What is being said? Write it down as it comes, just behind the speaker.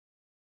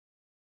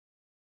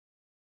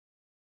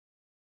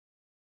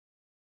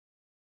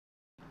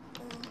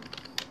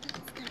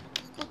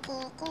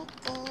I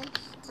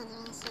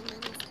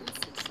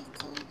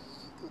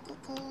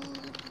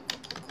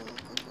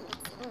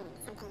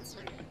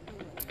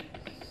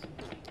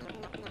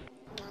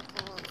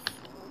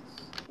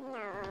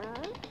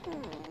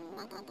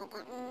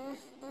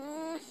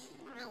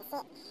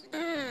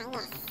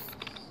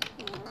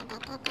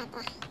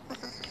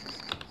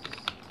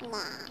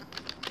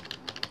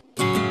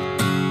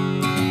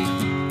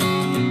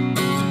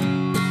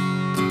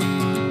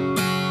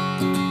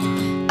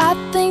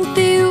think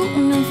the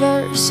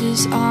universe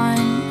is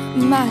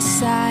on my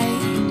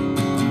side.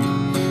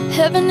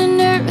 Heaven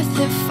and earth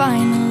have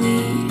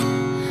finally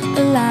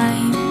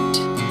aligned.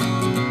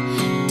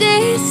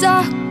 Days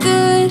are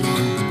good,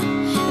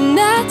 and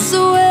that's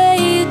the way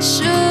it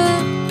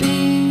should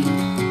be.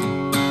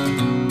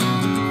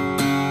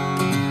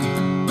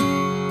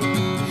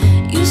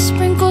 You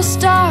sprinkle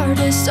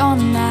stardust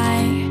on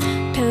my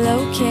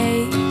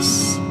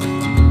pillowcase.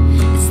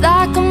 It's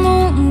like a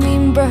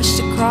moonbeam brushed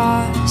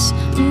across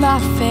my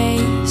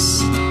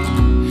face.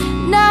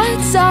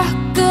 Nights are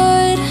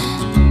good,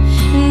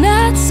 and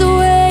that's the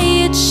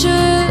way it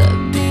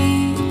should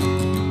be.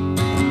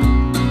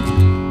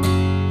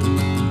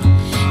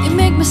 You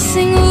make me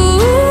sing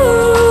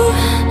ooh,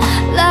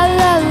 la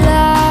la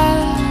la.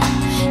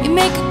 You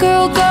make a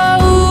girl go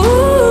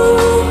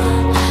ooh,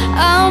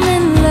 I'm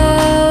in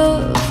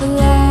love,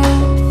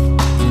 love.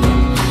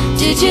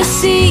 Did you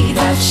see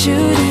that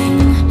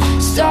shooting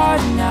star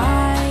tonight?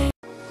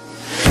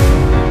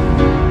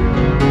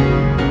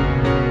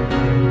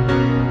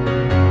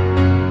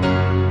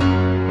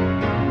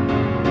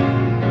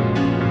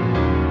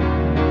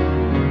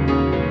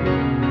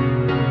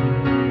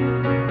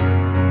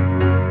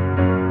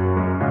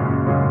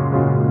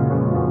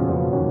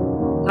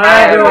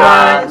 Hi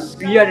everyone!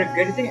 We are the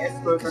Graduating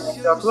Experts from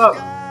SL Club.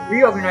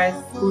 We organize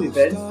school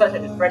events such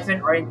as the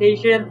Freshman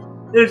Orientation,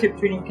 Leadership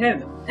Training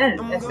Camp, and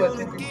SL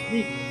Champions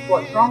League to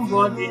support strong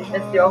bonds in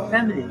SL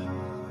family.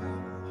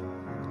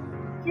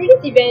 Through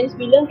these events,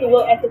 we learn to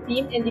work as a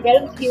team and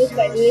develop skills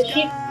like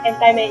leadership and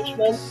time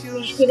management,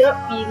 which could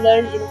not be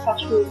learned in the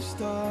classroom.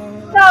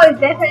 So it's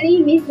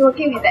definitely miss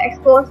working with the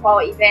Expos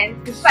for our events.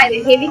 Despite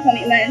the heavy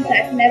commitments,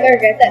 I've never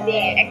regretted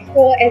being at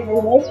Expo as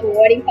the most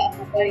rewarding part of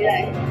my poly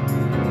life.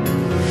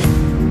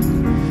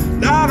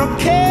 I don't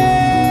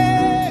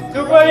care.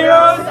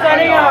 Superheroes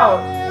signing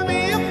out!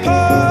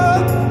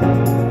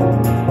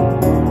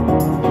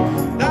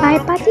 By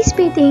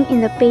participating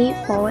in the Pay It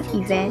Forward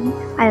event,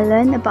 I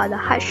learned about the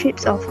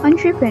hardships of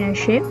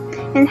entrepreneurship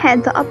and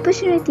had the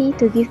opportunity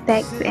to give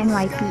back to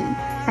NYP.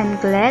 I'm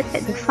glad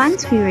that the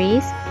funds we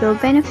raise will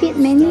benefit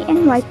many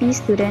NYP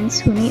students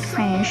who need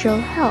financial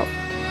help.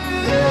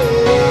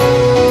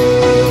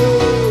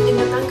 In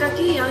the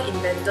Tankaki Young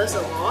Inventors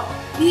Award,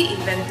 we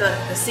invented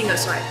the Singer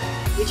Swipe,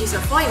 which is a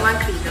 4-in-1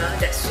 cleaner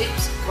that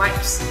sweeps,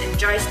 wipes, and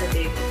dries the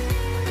table.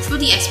 Through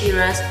the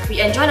experience,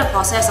 we enjoy the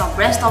process of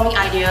brainstorming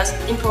ideas,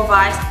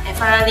 improvise, and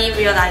finally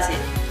realize it.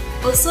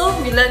 Also,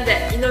 we learned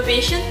that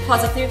innovation,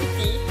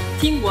 positivity,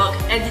 teamwork,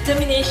 and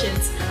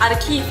determinations are the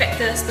key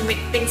factors to make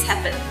things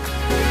happen.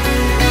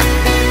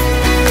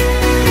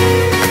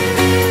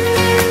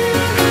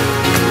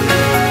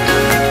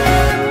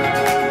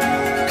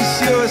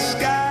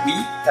 We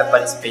have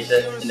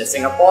participated in the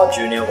Singapore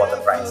Junior Water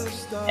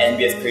Prize, and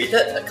we have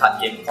created a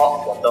card game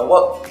called Water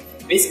Work.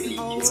 Basically,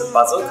 it is a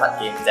puzzle card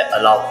game that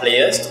allows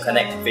players to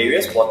connect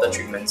various water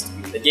treatments to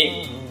win the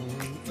game.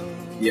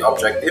 The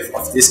objective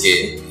of this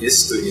game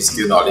is to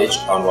instill knowledge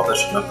on water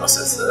treatment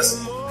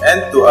processes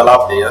and to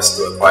allow players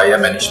to acquire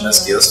management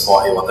skills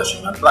for a water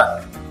treatment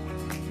plant.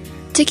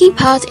 Taking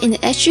part in the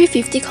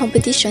SG50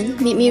 competition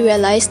made me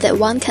realize that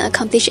one can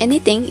accomplish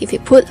anything if we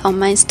put our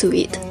minds to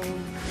it.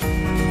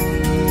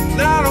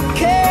 I don't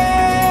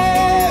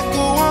care.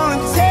 Go on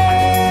and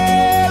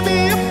tear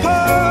me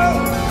apart.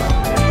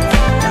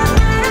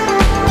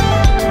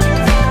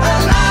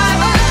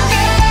 Alive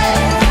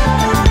again.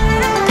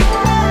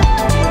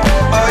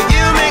 Oh,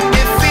 you make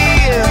me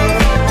feel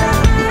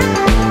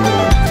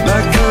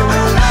like I'm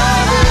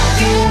alive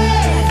again.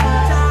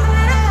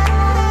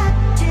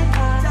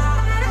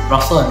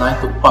 Russell and I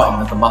took part in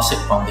the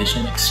Temasek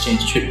Foundation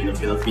exchange trip in the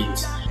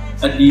Philippines.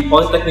 At the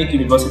Polytechnic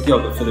University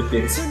of the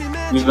Philippines,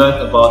 we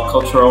learned about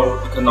cultural,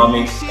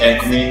 economic, and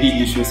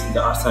community issues in the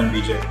ASEAN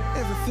region.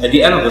 At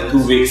the end of the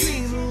 2 weeks,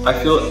 I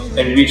feel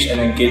enriched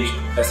and engaged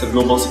as a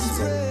global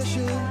citizen.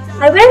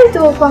 I went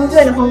to Guangzhou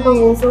and Hong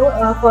Kong also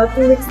for a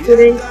 2-week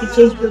student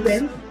exchange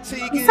program.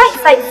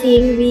 Besides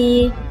sightseeing,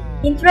 we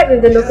interact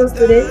with the local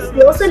students.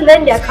 We also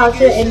learn their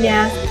culture and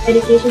their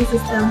education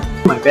system.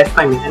 My best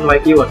time in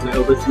NYP was my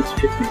overseas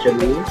trip to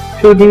Germany.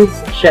 Through these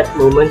shared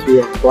moments, we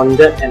have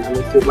bonded and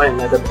understood one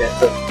another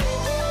better.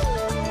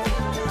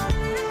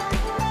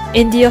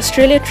 In the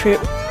Australia trip,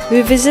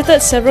 we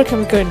visited several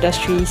chemical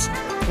industries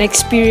and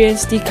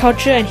experienced the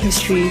culture and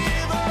history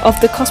of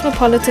the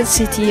cosmopolitan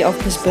city of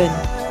Brisbane.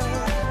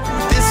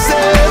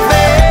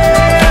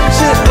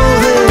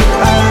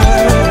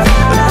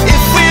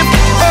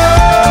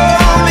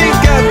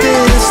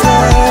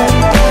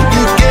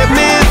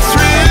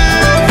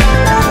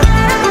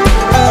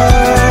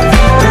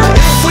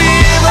 If we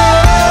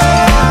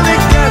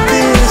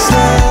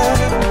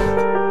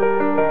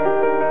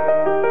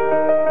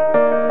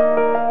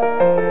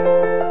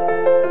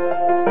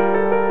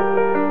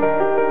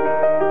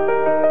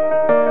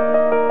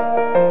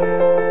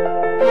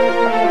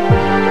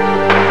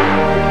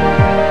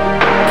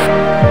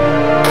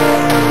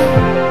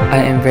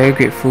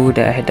grateful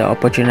that I had the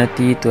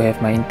opportunity to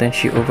have my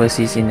internship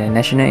overseas in the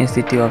National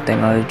Institute of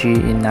Technology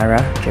in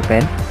Nara,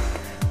 Japan,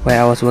 where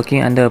I was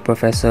working under a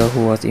professor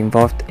who was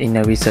involved in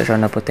the research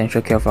on a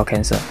potential cure for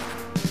cancer.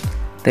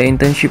 The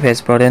internship has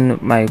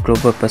broadened my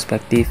global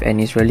perspective and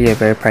is really a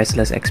very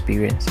priceless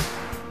experience.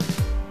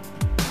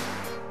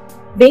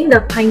 Being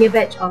the pioneer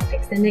batch of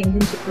extended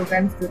internship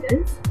program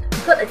students, we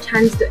got a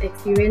chance to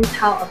experience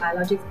how a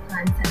biologics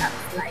plant setup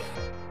is like.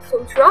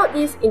 So throughout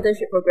this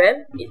internship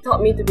program, it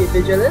taught me to be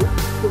vigilant,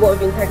 to work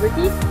with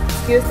integrity,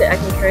 skills that I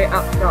can carry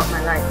out throughout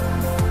my life.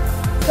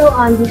 So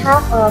on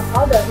behalf of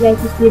all the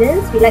NYP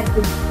students, we'd like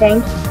to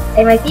thank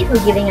NYP for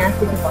giving us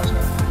this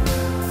opportunity.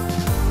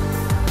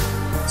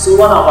 So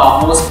one of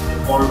our most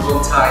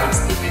memorable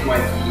times in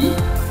NYP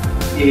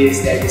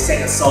is that we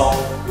sang a song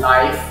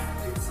live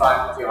in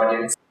front of the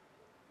audience.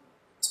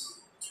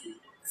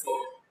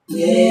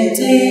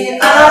 Lately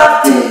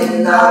I've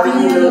been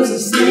losing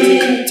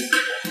sleep,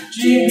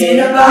 dreaming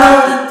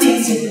about the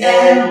things in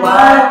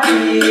NYP.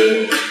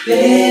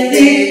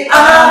 Lately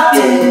I've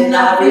been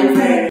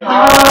praying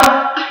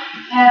hard,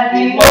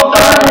 having more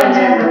fun and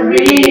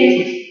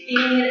memories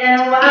in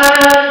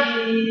NYP.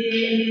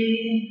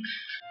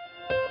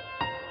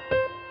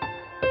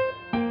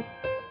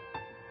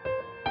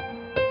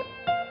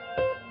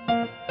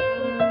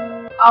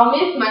 I'll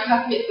miss my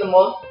classmates the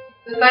most.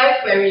 The times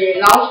when we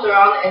lounged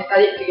around and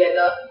studied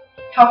together,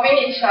 helping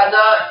each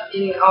other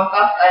in our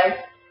tough times,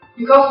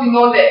 because we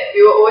know that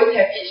we will always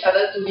have each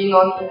other to lean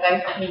on in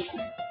times of need.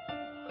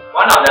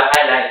 One of the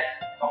highlights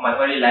of my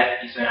poly life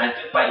is when I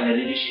took part in the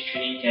leadership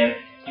training camp.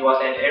 It was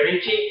an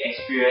enriching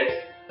experience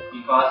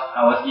because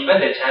I was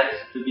given the chance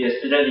to be a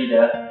student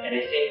leader and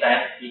at the same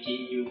time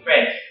making new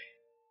friends.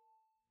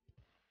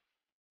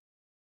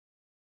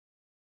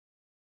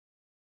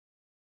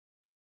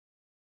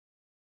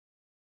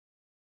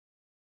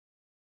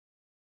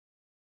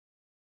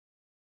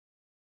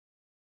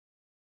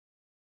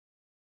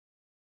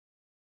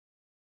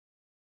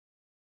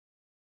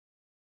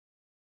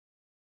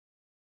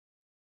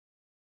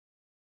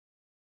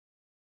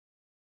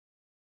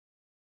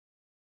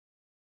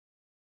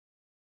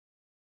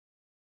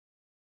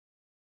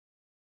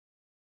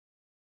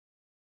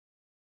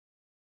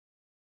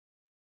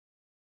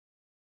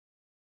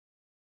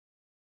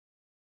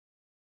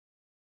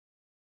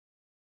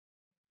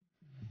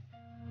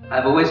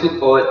 I've always looked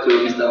forward to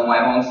Mr. Wai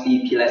Hong's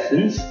CP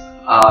lessons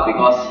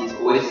because he's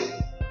always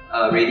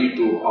ready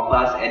to offer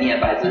us any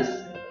advices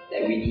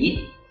that we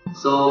need.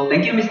 So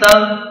thank you, Mr.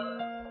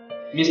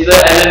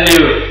 Alan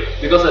Liu,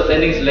 because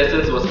attending his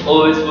lessons was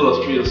always full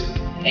of thrills.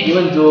 And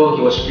even though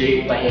he was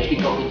strict, but he actually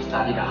taught me to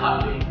study the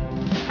hard way.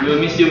 We will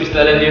miss you, Mr.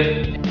 Alan Liu.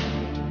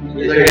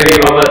 Mr. Gary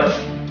Roberts,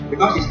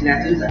 because his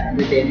lessons are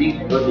entertaining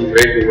and because he's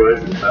very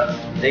vigorous in class.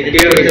 Thank you,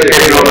 Mr. Gary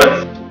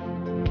Roberts.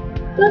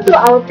 So to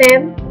our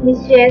fam, Miss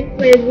Jen,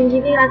 who has been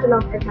giving us a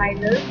lot of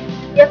advices,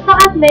 you have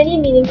taught us many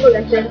meaningful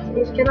lessons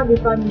which cannot be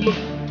found in books.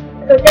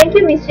 So thank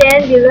you, Miss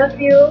Jen, we love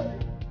you.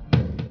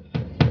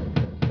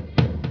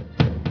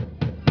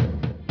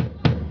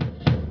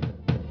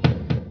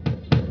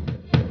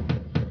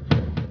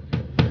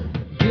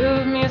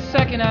 Give me a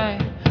second, I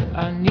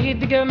need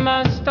to get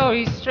my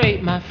story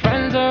straight. My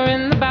friends are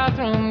in the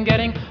bathroom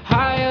getting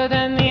higher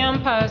than the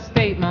Empire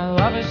State. My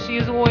lover,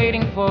 she's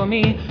waiting for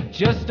me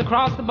just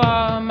across the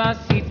bar. My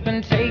seat's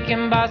been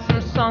taken by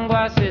some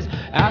sunglasses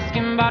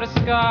asking about a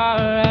scar,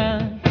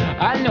 and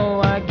I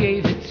know I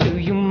gave it to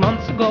you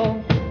months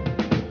ago.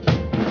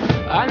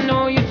 I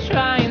know you're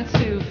trying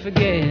to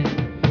forget,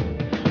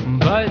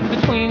 but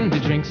between the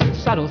drinks and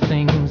subtle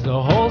things,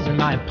 the holes in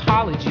my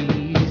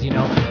apologies, you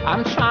know,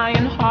 I'm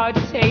trying hard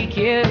to take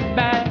it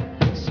back.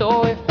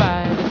 So if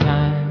by the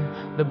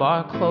time the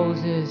bar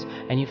closes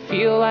and you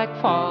feel like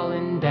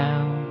falling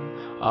down,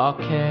 I'll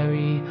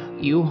carry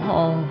you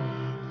home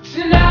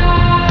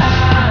tonight.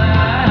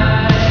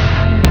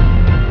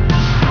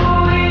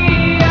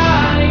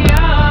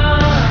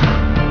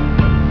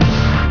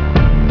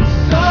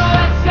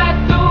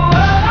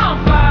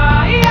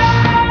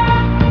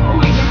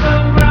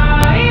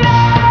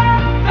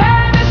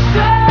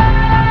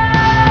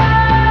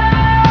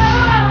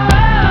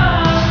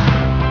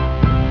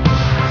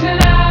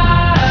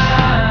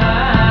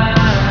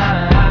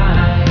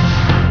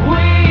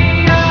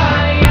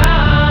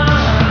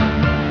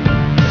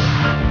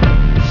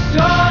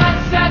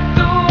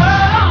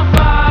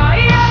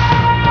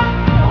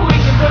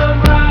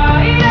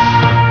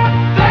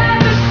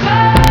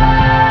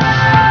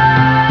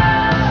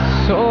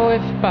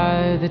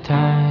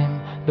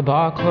 The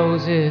bar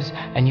closes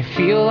and you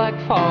feel like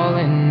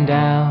falling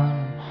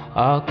down,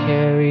 I'll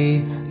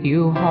carry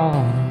you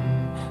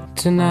home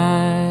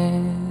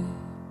tonight.